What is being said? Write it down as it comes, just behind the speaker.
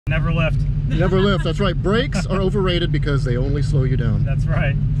Never lift. Never lift, that's right. Brakes are overrated because they only slow you down. That's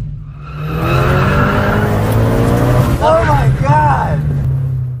right. Oh my God!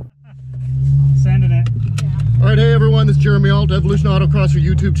 Sending it. All right, hey everyone, this is Jeremy Alt, Evolution Autocrosser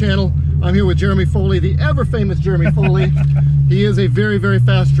YouTube channel. I'm here with Jeremy Foley, the ever-famous Jeremy Foley. He is a very, very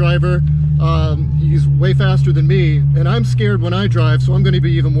fast driver. He's way faster than me, and I'm scared when I drive, so I'm going to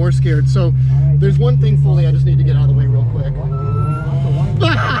be even more scared. So there's one thing, Foley, I just need to get out of the way real quick.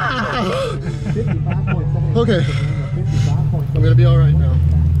 Okay, I'm going to be all right now.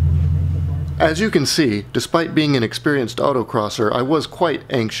 As you can see, despite being an experienced autocrosser, I was quite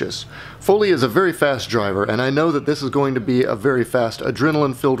anxious. Foley is a very fast driver, and I know that this is going to be a very fast,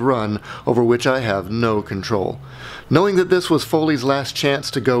 adrenaline-filled run over which I have no control. Knowing that this was Foley's last chance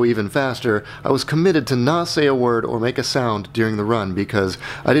to go even faster, I was committed to not say a word or make a sound during the run because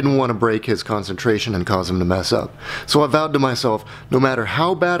I didn't want to break his concentration and cause him to mess up. So I vowed to myself, no matter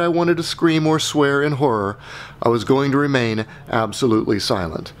how bad I wanted to scream or swear in horror, I was going to remain absolutely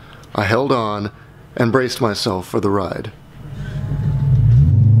silent. I held on and braced myself for the ride.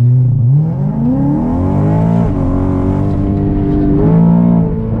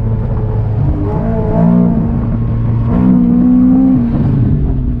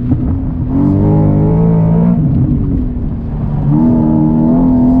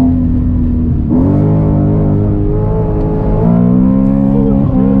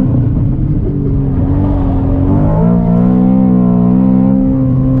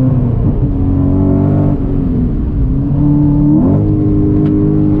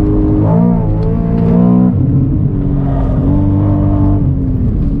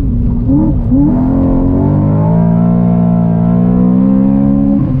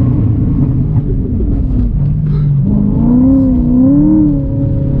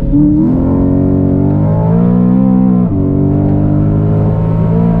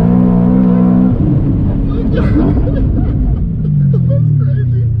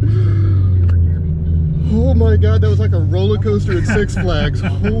 God, that was like a roller coaster at Six Flags.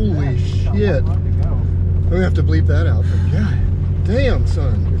 Holy shit. I'm gonna have to bleep that out, but god damn,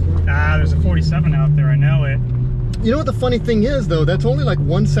 son. Ah, there's a 47 out there, I know it. You know what the funny thing is, though? That's only like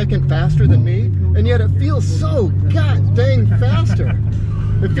 1 second faster than me, and yet it feels so god dang faster.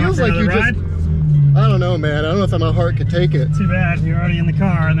 It feels like you just... I don't know, man. I don't know if my heart could take it. Too bad. You're already in the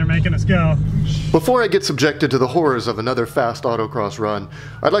car and they're making us go. Before I get subjected to the horrors of another fast autocross run,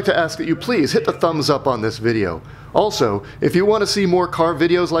 I'd like to ask that you please hit the thumbs up on this video. Also, if you want to see more car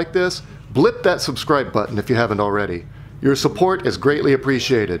videos like this, blip that subscribe button if you haven't already. Your support is greatly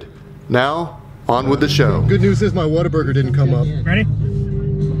appreciated. Now, on with the show. Good news is my Whataburger didn't come up. Ready?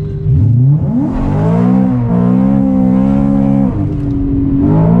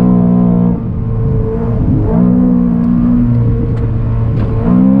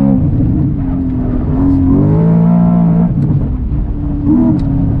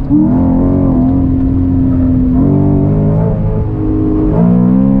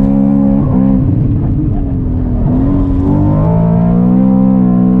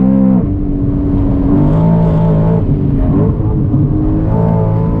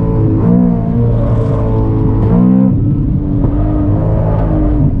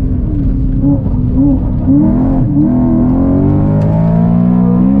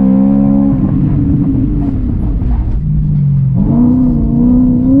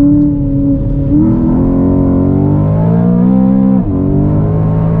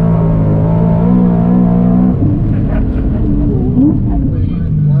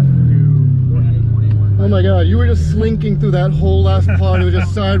 You were just slinking through that whole last part. It was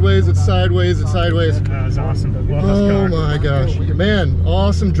just sideways and sideways and sideways. That was awesome. Oh my gosh. Man,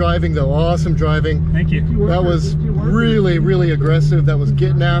 awesome driving though. Awesome driving. Thank you. That was really, really aggressive. That was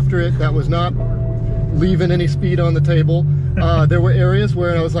getting after it. That was not leaving any speed on the table. There were areas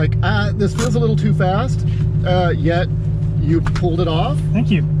where I was like, this feels a little too fast. Yet you pulled it off. Thank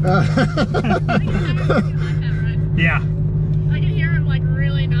you. Yeah. I can hear him like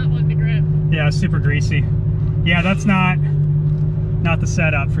really not want the grip. Yeah, super greasy. Yeah, that's not the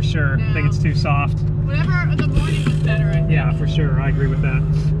setup for sure. No. I think it's too soft. Whatever the morning was better, I think. Yeah, for sure. I agree with that.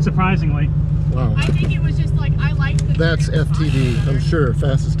 Surprisingly. Wow. I think it was just like I liked the. That's FTD. I'm sure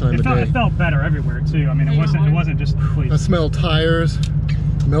fastest time of day. It felt better everywhere too. I mean, it wasn't just complete. I smell tires,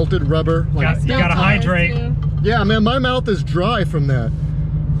 melted rubber. Like, you gotta hydrate. Too. Yeah, man, my mouth is dry from that.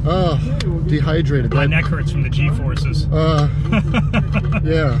 Oh, dehydrated. My neck hurts from the G-forces.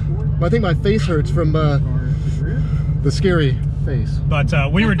 Yeah. I think my face hurts from the scary face.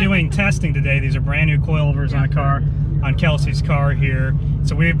 But we were doing testing today. These are brand new coilovers on a car, on Kelsey's car here,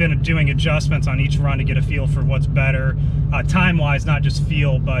 So we've been doing adjustments on each run to get a feel for what's better, time-wise, not just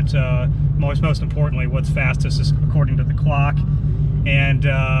feel, but most importantly, what's fastest is according to the clock. And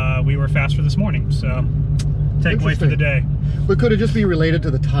we were faster this morning, so takeaway for the day. But could it just be related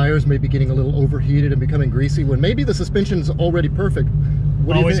to the tires maybe getting a little overheated and becoming greasy when maybe the suspension's already perfect?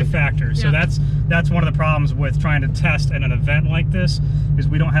 Always a factor. So that's one of the problems with trying to test at an event like this, is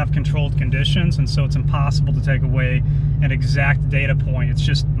we don't have controlled conditions, and so it's impossible to take away an exact data point. It's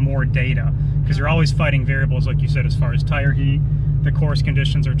just more data, because you're always fighting variables, like you said, as far as tire heat, the course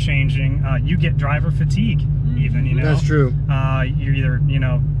conditions are changing. You get driver fatigue even, you know. That's true. You either, you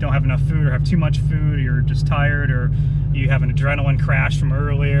know, don't have enough food or have too much food, or you're just tired, or you have an adrenaline crash from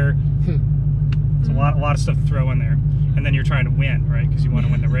earlier. It's a lot of stuff to throw in there. And then you're trying to win, right? Because you want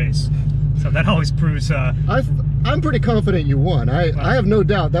to win the race. So that always proves... I'm pretty confident you won. I have no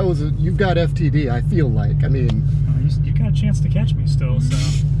doubt that was you've got FTD, I feel like. I mean... you got a chance to catch me still, so...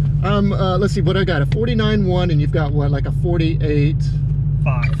 let's see, what I got, a 49.1, and you've got, what, like a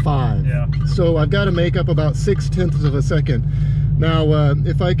 48.5. Yeah. So I've got to make up about 0.6 of a second. Now,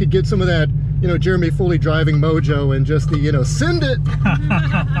 if I could get some of that, you know, Jeremy Foley driving mojo and just the, you know, send it,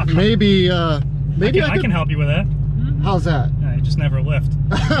 maybe... maybe I can help you with that. How's that? Yeah, you just never lift. You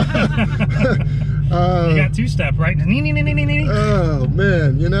got two-step, right? Oh,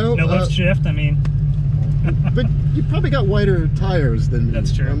 man, you know? No lift shift, I mean... But you probably got wider tires than me.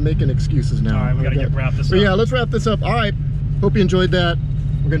 That's true. I'm making excuses now. All right, we gotta wrap this up. Yeah, let's wrap this up. All right, hope you enjoyed that.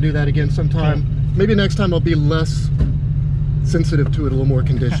 We're gonna do that again sometime. Cool. Maybe next time I'll be less sensitive to it, a little more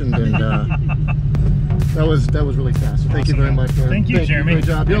conditioned, and that was really fast. So thank you very much, man. Thank you, Jeremy. Great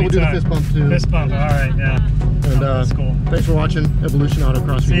job. Yeah, we'll do the fist bump too. Fist bump. All right, yeah. And that's cool. Thanks for watching Evolution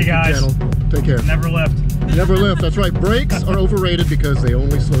Autocross. See you guys. Channel. Take care. Never lift. Never lift. That's right. Brakes are overrated because they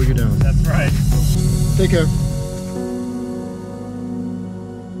only slow you down. That's right. Take care.